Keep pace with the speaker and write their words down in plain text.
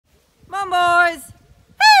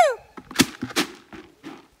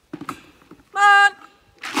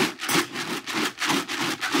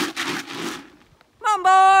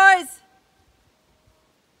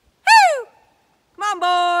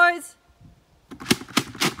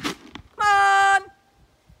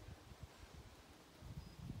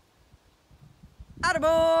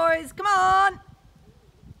boys, come on.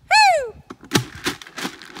 Woo!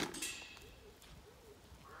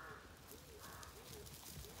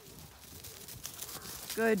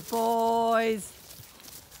 Good boys.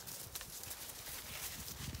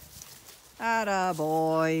 Atta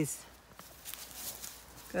boys.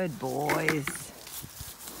 Good boys.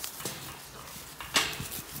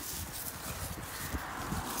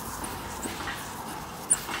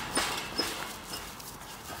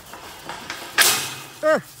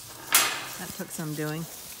 That took some doing.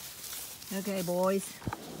 Okay, boys.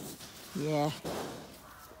 Yeah.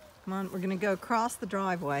 Come on, we're gonna go across the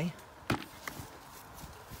driveway.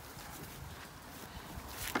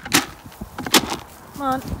 Come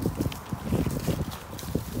on.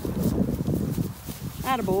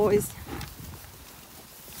 Atta boys.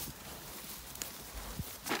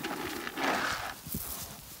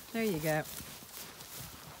 There you go.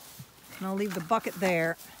 And I'll leave the bucket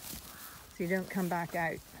there so you don't come back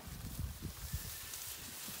out.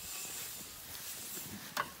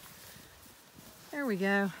 There we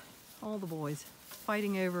go. All the boys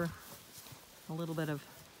fighting over a little bit of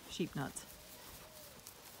sheep nuts.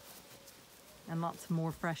 And lots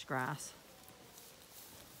more fresh grass.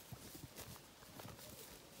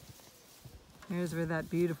 Here's where that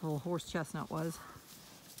beautiful horse chestnut was.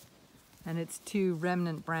 And it's two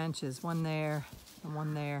remnant branches, one there and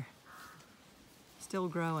one there. Still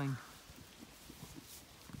growing.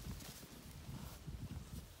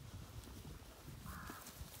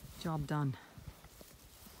 Job done.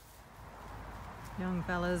 Young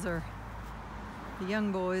fellas the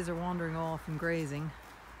young boys are wandering off and grazing.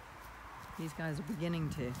 These guys are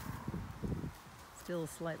beginning to. Still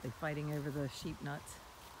slightly fighting over the sheep nuts.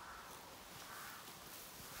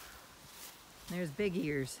 There's Big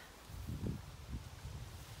Ears.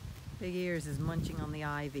 Big Ears is munching on the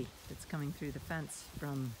ivy that's coming through the fence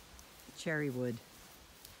from cherry wood.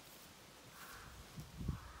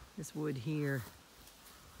 This wood here.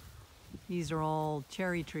 These are all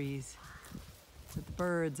cherry trees that the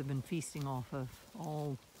birds have been feasting off of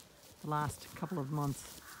all the last couple of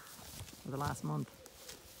months, or the last month.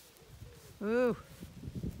 Ooh!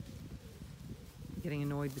 Getting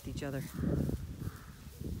annoyed with each other.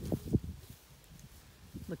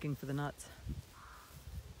 Looking for the nuts.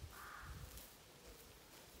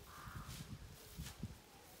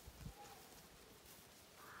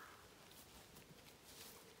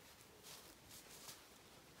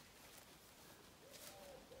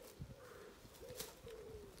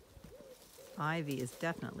 Ivy is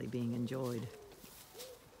definitely being enjoyed.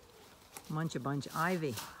 Munch a bunch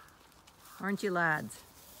ivy. Aren't you, lads?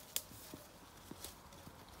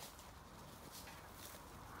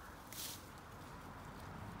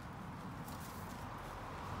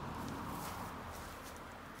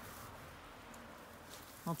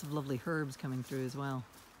 Lots of lovely herbs coming through as well.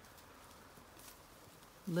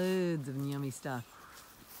 Loads of yummy stuff.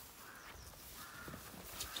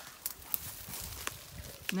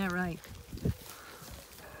 Isn't that right?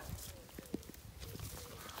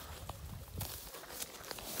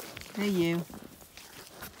 Hey, you.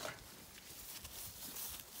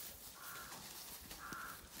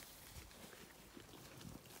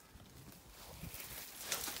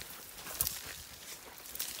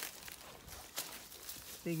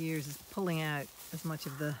 Big Ears is pulling out as much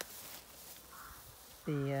of the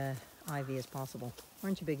ivy as possible.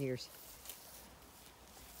 Aren't you, Big Ears?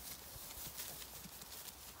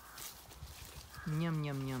 Yum,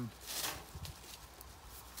 yum, yum.